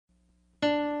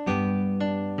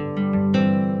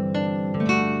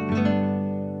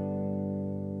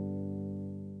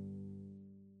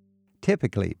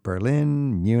Typically,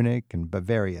 Berlin, Munich, and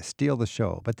Bavaria steal the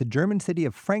show, but the German city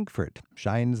of Frankfurt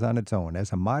shines on its own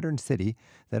as a modern city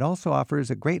that also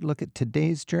offers a great look at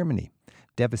today's Germany.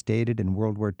 Devastated in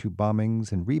World War II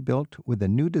bombings and rebuilt with a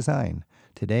new design,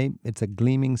 today it's a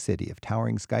gleaming city of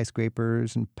towering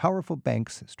skyscrapers and powerful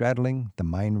banks straddling the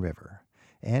Main River.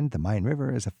 And the Main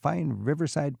River is a fine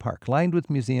riverside park lined with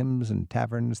museums and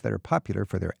taverns that are popular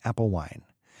for their apple wine.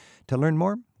 To learn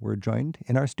more, we're joined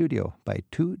in our studio by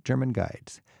two German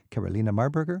guides, Carolina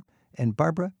Marburger and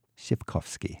Barbara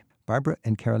Schikofsky. Barbara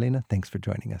and Carolina, thanks for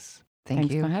joining us.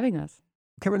 Thanks for having us.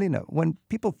 Carolina, when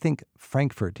people think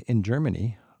Frankfurt in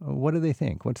Germany, what do they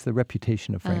think? What's the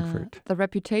reputation of Frankfurt? The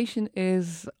reputation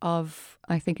is of,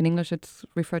 I think in English it's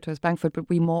referred to as Frankfurt, but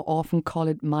we more often call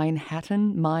it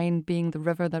Manhattan, Main being the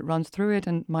river that runs through it,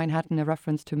 and Manhattan a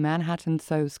reference to Manhattan,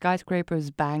 so skyscrapers,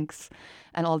 banks,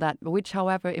 and all that, which,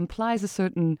 however, implies a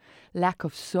certain lack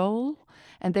of soul,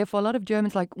 and therefore a lot of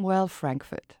Germans like, well,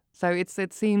 Frankfurt. So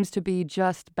it seems to be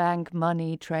just bank,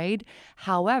 money, trade.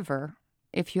 However,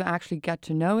 if you actually get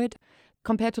to know it,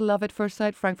 compared to love at first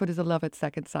sight, Frankfurt is a love at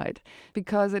second sight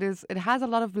because it has a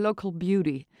lot of local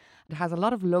beauty. It has a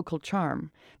lot of local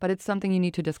charm, but it's something you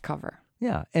need to discover.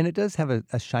 Yeah, and it does have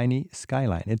a shiny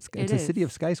skyline. It's a city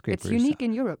of skyscrapers. It's unique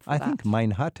in Europe for I that. think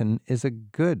Manhattan is a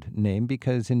good name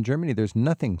because in Germany there's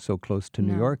nothing so close to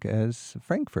New York as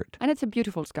Frankfurt. And it's a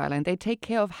beautiful skyline. They take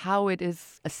care of how it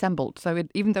is assembled. So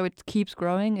even though it keeps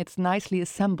growing, it's nicely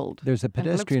assembled. There's a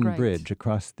pedestrian bridge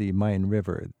across the Main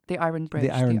River. The Iron Bridge.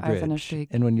 The Iron Bridge.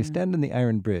 And when you stand on the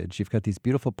Iron Bridge, you've got these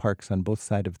beautiful parks on both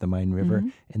sides of the Main River,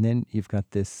 and then you've got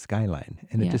this skyline.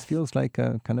 And it just feels like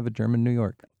a kind of a German New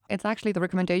York. It's actually the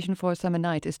recommendation for a summer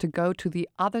night is to go to the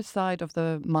other side of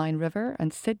the Main River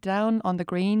and sit down on the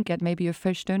green, get maybe a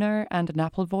fish dinner and an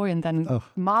appleboy, and then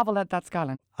marvel at that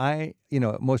skyline.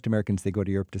 Most Americans, they go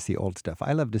to Europe to see old stuff.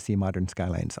 I love to see modern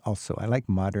skylines also. I like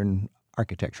modern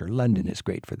architecture. London is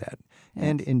great for that. Yes.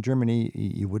 And in Germany,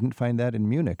 you wouldn't find that in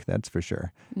Munich, that's for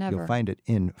sure. Never. You'll find it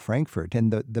in Frankfurt.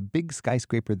 And the big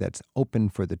skyscraper that's open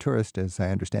for the tourist, as I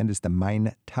understand, is the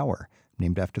Main Tower,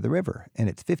 named after the river. And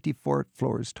it's 54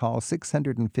 floors tall,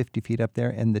 650 feet up there,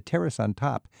 and the terrace on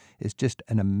top is just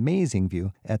an amazing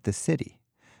view at the city.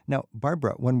 Now,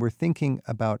 Barbara, when we're thinking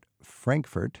about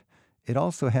Frankfurt, it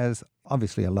also has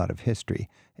obviously a lot of history.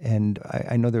 And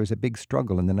I know there was a big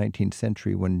struggle in the 19th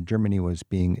century when Germany was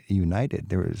being united.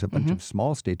 There was a bunch of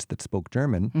small states that spoke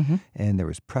German, and there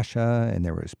was Prussia, and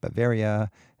there was Bavaria,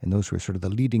 and those were sort of the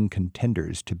leading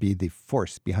contenders to be the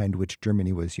force behind which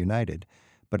Germany was united.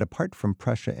 But apart from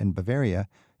Prussia and Bavaria,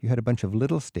 you had a bunch of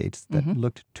little states that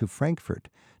looked to Frankfurt.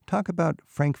 Talk about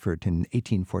Frankfurt in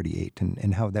 1848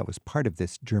 and how that was part of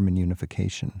this German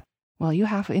unification. Well, you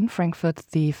have in Frankfurt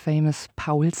the famous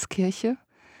Paulskirche.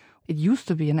 It used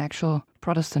to be an actual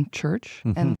Protestant church.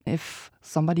 And if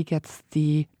somebody gets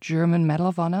the German Medal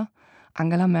of Honor,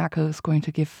 Angela Merkel is going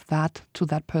to give that to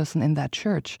that person in that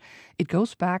church. It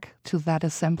goes back to that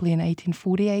assembly in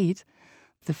 1848.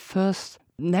 The first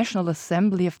National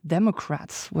Assembly of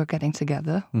Democrats were getting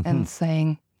together and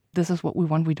saying, this is what we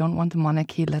want. We don't want a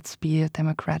monarchy. Let's be a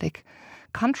democratic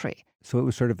country. So it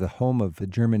was sort of the home of the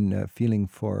German feeling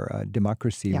for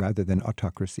democracy rather than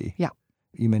autocracy. Yeah.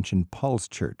 You mentioned Paul's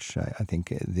Church. I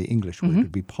think the English word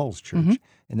would be Paul's Church.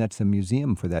 And that's a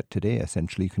museum for that today,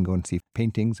 essentially. You can go and see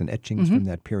paintings and etchings from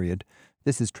that period.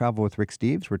 This is Travel with Rick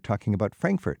Steves. We're talking about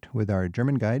Frankfurt with our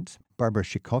German guides, Barbara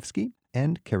Schikofsky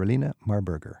and Carolina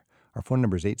Marburger. Our phone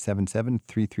number is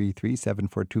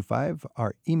 877-333-7425.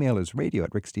 Our email is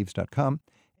radio@ricksteves.com.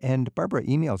 And Barbara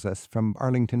emails us from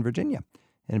Arlington, Virginia.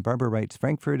 And Barbara writes,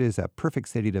 Frankfurt is a perfect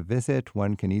city to visit.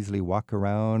 One can easily walk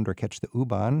around or catch the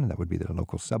U-Bahn. That would be the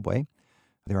local subway.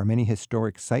 There are many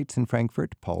historic sites in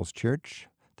Frankfurt. Paul's Church,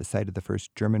 the site of the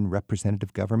first German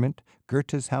representative government,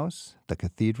 Goethe's house, the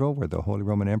cathedral where the Holy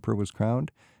Roman Emperor was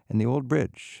crowned, and the Old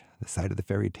Bridge, the site of the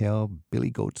fairy tale Billy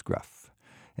Goat's Gruff.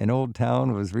 An old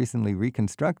town was recently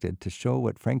reconstructed to show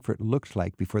what Frankfurt looked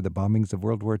like before the bombings of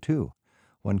World War II.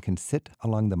 One can sit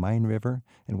along the Main River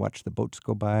and watch the boats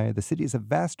go by. The city has a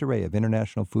vast array of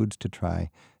international foods to try,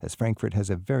 as Frankfurt has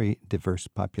a very diverse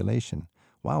population.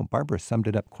 Wow, Barbara summed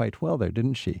it up quite well there,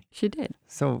 didn't she? She did.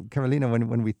 So, Carolina,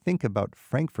 when we think about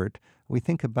Frankfurt, we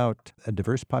think about a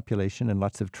diverse population and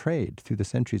lots of trade. Through the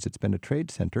centuries, it's been a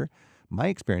trade center. My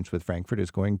experience with Frankfurt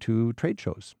is going to trade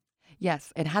shows.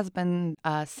 Yes, it has been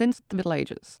since the Middle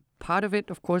Ages. Part of it,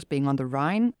 of course, being on the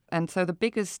Rhine. And so the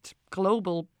biggest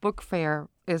global book fair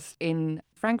is in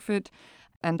Frankfurt.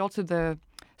 And also the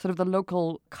sort of the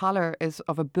local color is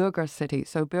of a Bürger city.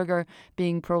 So Bürger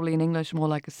being probably in English more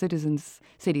like a citizen's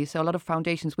city. So a lot of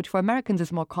foundations, which for Americans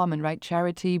is more common, right?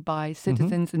 Charity by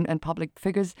citizens and public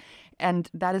figures. And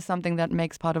that is something that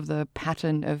makes part of the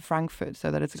pattern of Frankfurt,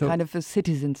 so that it's a kind of a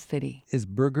citizen's city. Is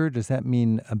Bürger, does that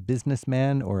mean a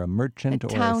businessman or a merchant? A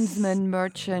townsman,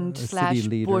 merchant,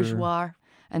 / bourgeois,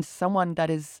 and someone that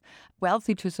is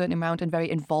wealthy to a certain amount and very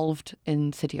involved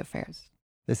in city affairs.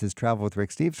 This is Travel with Rick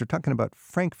Steves. We're talking about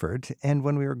Frankfurt. And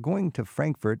when we were going to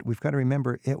Frankfurt, we've got to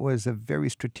remember it was a very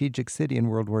strategic city in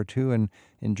World War II. And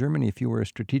in Germany, if you were a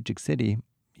strategic city,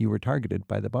 you were targeted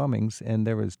by the bombings. And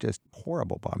there was just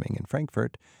horrible bombing in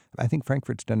Frankfurt. I think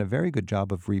Frankfurt's done a very good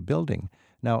job of rebuilding.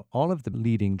 Now, all of the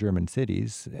leading German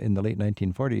cities in the late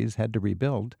 1940s had to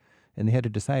rebuild. And they had to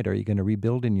decide, are you going to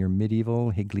rebuild in your medieval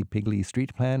higgly-piggly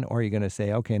street plan, or are you going to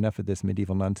say, okay, enough of this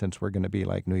medieval nonsense, we're going to be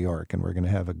like New York, and we're going to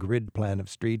have a grid plan of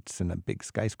streets and a big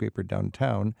skyscraper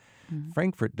downtown. Mm-hmm.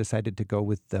 Frankfurt decided to go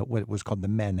with what was called the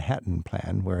Manhattan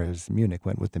plan, whereas Munich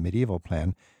went with the medieval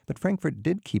plan. But Frankfurt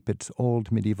did keep its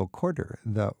old medieval quarter,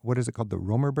 what is it called, the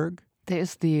Römerberg? There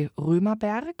is the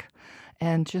Römerberg,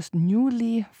 and just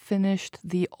newly finished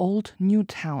the Old New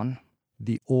Town.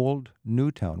 The Old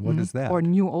New Town. What is that? Or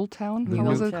New Old Town. How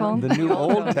was it called? The New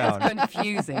Old Town. It's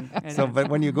confusing. But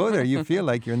when you go there, you feel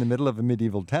like you're in the middle of a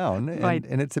medieval town. And, right.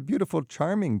 And it's a beautiful,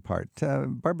 charming part.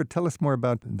 Barbara, tell us more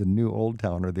about the New Old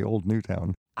Town or the Old New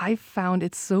Town. I found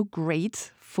it so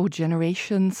great for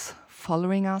generations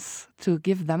following us to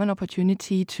give them an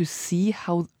opportunity to see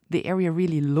how the area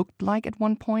really looked like at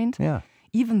one point. Yeah.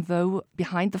 Even though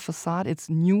behind the facade it's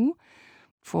new.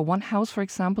 For one house, for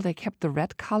example, they kept the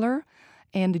red color.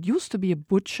 And it used to be a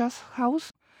butcher's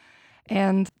house,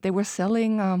 and they were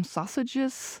selling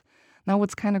sausages. Now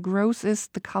what's kind of gross is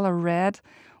the color red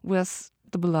was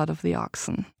the blood of the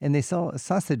oxen. And they sell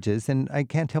sausages, and I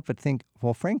can't help but think,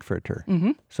 well, Frankfurter.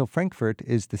 Mm-hmm. So Frankfurt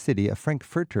is the city. A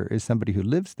Frankfurter is somebody who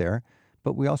lives there,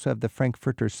 but we also have the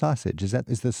Frankfurter sausage.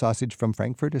 Is the sausage from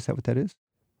Frankfurt? Is that what that is?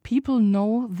 People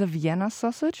know the Vienna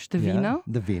sausage, the Wiener.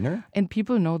 The Wiener. And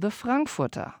people know the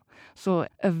Frankfurter. So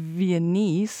a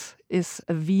Viennese is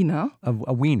a Wiener.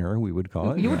 A wiener, we would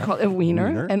call it. You would call it a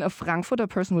wiener. And a Frankfurter, a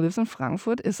person who lives in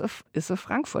Frankfurt, is a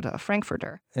Frankfurter, a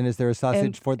Frankfurter. And is there a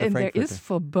sausage for the Frankfurter? And there is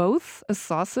for both a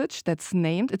sausage that's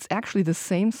named. It's actually the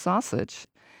same sausage.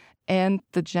 And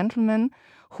the gentleman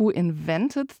who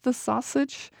invented the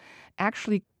sausage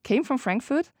actually came from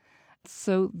Frankfurt.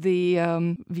 So the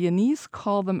Viennese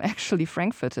call them actually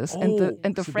Frankfurters,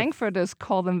 and the Frankfurters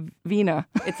call them Wiener.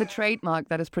 It's a trademark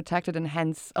that is protected, and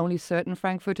hence only certain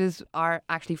Frankfurters are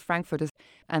actually Frankfurters.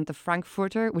 And the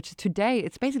Frankfurter, which is today,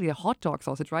 it's basically a hot dog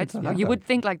sausage, right? You would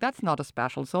think like that's not a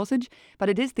special sausage, but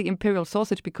it is the imperial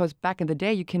sausage because back in the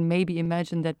day, you can maybe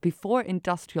imagine that before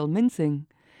industrial mincing,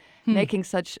 making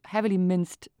such heavily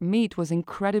minced meat was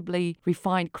incredibly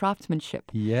refined craftsmanship.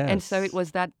 Yes. And so it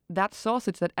was that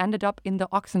sausage that ended up in the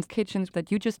oxen's kitchens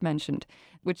that you just mentioned,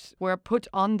 which were put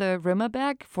on the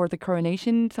Römerberg for the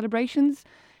coronation celebrations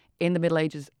in the Middle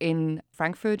Ages in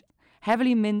Frankfurt.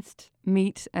 Heavily minced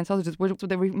meat and sausages were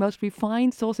the most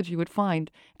refined sausage you would find,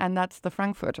 and that's the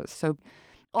Frankfurters. So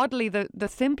oddly, the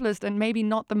simplest and maybe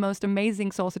not the most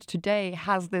amazing sausage today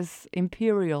has this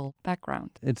imperial background.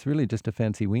 It's really just a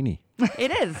fancy weenie.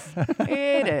 It is.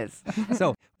 It is.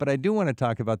 But I do want to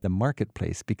talk about the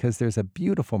marketplace because there's a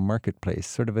beautiful marketplace,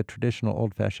 sort of a traditional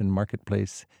old-fashioned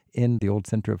marketplace in the old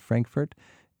center of Frankfurt.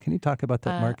 Can you talk about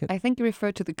that market? I think you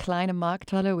referred to the Kleine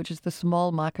Markthalle, which is the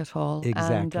small market hall.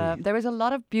 Exactly. And there is a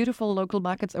lot of beautiful local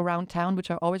markets around town, which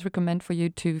I always recommend for you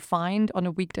to find on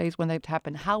the weekdays when they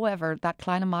happen. However, that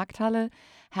Kleine Markthalle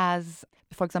has,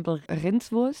 for example,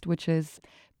 Rindswurst, which is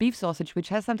beef sausage, which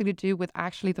has something to do with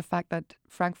actually the fact that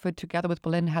Frankfurt, together with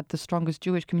Berlin, had the strongest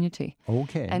Jewish community.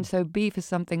 Okay. And so beef is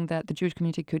something that the Jewish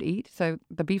community could eat. So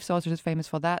the beef sausage is famous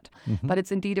for that. Mm-hmm. But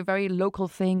it's indeed a very local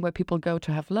thing where people go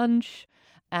to have lunch.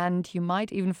 And you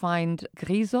might even find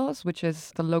grisos, which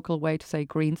is the local way to say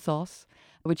green sauce,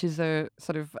 which is a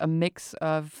sort of a mix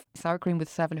of sour cream with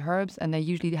 7 herbs. And they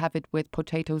usually have it with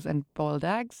potatoes and boiled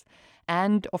eggs.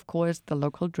 And, of course, the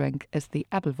local drink is the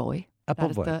Appleboy.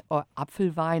 Or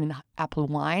Apfelwein and apple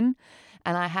wine.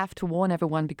 And I have to warn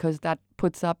everyone because that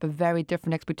puts up a very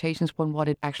different expectations from what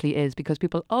it actually is. Because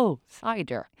people,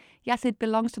 cider. Yes, it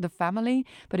belongs to the family.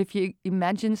 But if you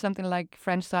imagine something like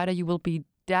French cider, you will be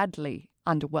deadly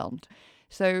underwhelmed.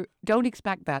 So don't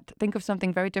expect that. Think of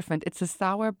something very different. It's a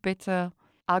sour, bitter,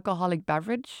 alcoholic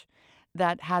beverage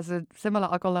that has a similar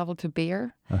alcohol level to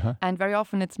beer. And very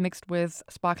often it's mixed with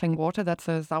sparkling water. That's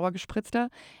a Sauergespritzter.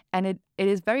 And it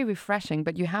is very refreshing,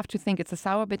 but you have to think it's a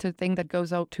sour bitter thing that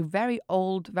goes out to very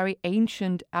old, very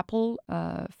ancient apple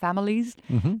families.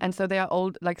 And so they are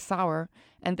old, like sour.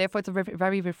 And therefore it's a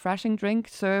very refreshing drink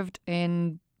served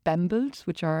in bembels,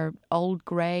 which are old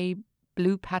grey,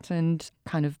 blue patterned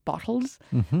kind of bottles,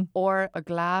 or a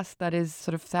glass that is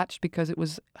sort of thatched because it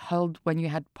was held when you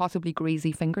had possibly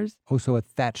greasy fingers. Oh, so a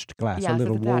thatched glass, a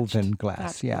little woven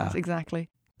glass. Yeah, glass, exactly.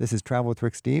 This is Travel with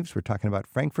Rick Steves. We're talking about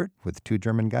Frankfurt with two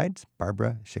German guides,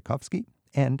 Barbara Schikofsky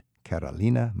and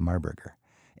Carolina Marburger.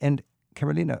 And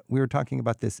Carolina, we were talking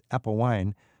about this apple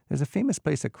wine. There's a famous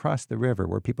place across the river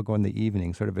where people go in the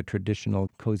evening, sort of a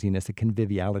traditional coziness, a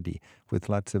conviviality with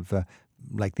lots of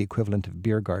like the equivalent of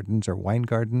beer gardens or wine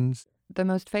gardens. The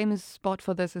most famous spot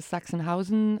for this is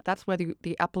Sachsenhausen. That's where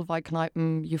the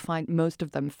Appleweinkneipen, you find most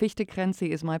of them. Fichtegrenze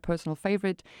is my personal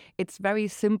favorite. It's very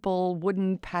simple,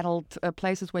 wooden paddled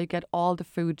places where you get all the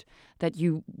food that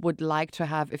you would like to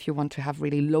have if you want to have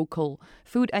really local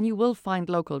food. And you will find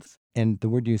locals. And the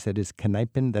word you said is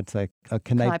Kneipen. That's like a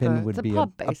Kneipen would it's be a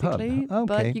pub, basically, a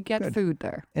pub. Okay, but you get food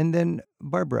there. And then,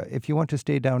 Barbara, if you want to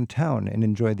stay downtown and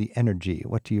enjoy the energy,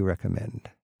 what do you recommend?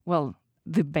 Well,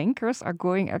 the bankers are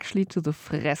going actually to the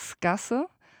Fressgasse.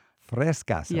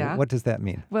 Fressgasse? Yeah. What does that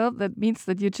mean? Well, that means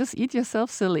that you just eat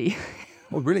yourself silly.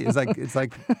 Oh, really? It's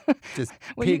like just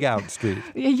pig out street.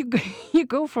 Yeah, you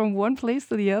go from one place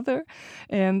to the other,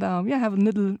 and have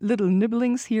little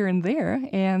nibblings here and there,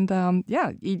 and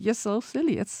eat yourself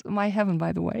silly. It's my heaven,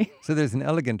 by the way. So there's an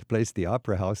elegant place, the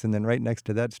Opera House, and then right next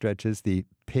to that stretches the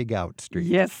pig out street.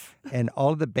 Yes. And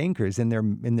all the bankers in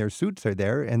their suits are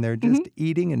there, and they're just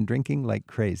eating and drinking like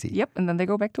crazy. Yep, and then they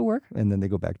go back to work.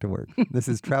 This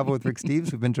is Travel with Rick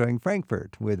Steves. We've been enjoying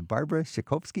Frankfurt with Barbara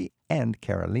Schikofsky and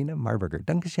Carolina Marburger.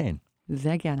 Dankeschön.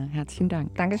 Sehr gerne. Herzlichen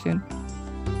Dank. Dankeschön.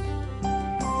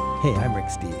 Hey, I'm Rick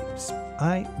Steves.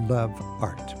 I love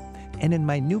art. And in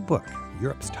my new book,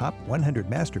 Europe's Top 100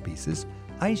 Masterpieces,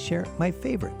 I share my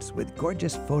favorites with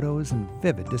gorgeous photos and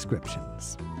vivid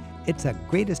descriptions. It's a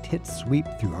greatest hits sweep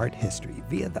through art history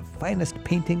via the finest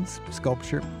paintings,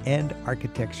 sculpture, and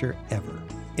architecture ever.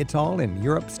 It's all in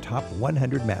Europe's Top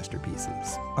 100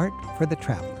 Masterpieces, Art for the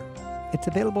Traveler. It's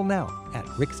available now at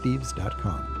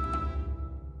ricksteves.com.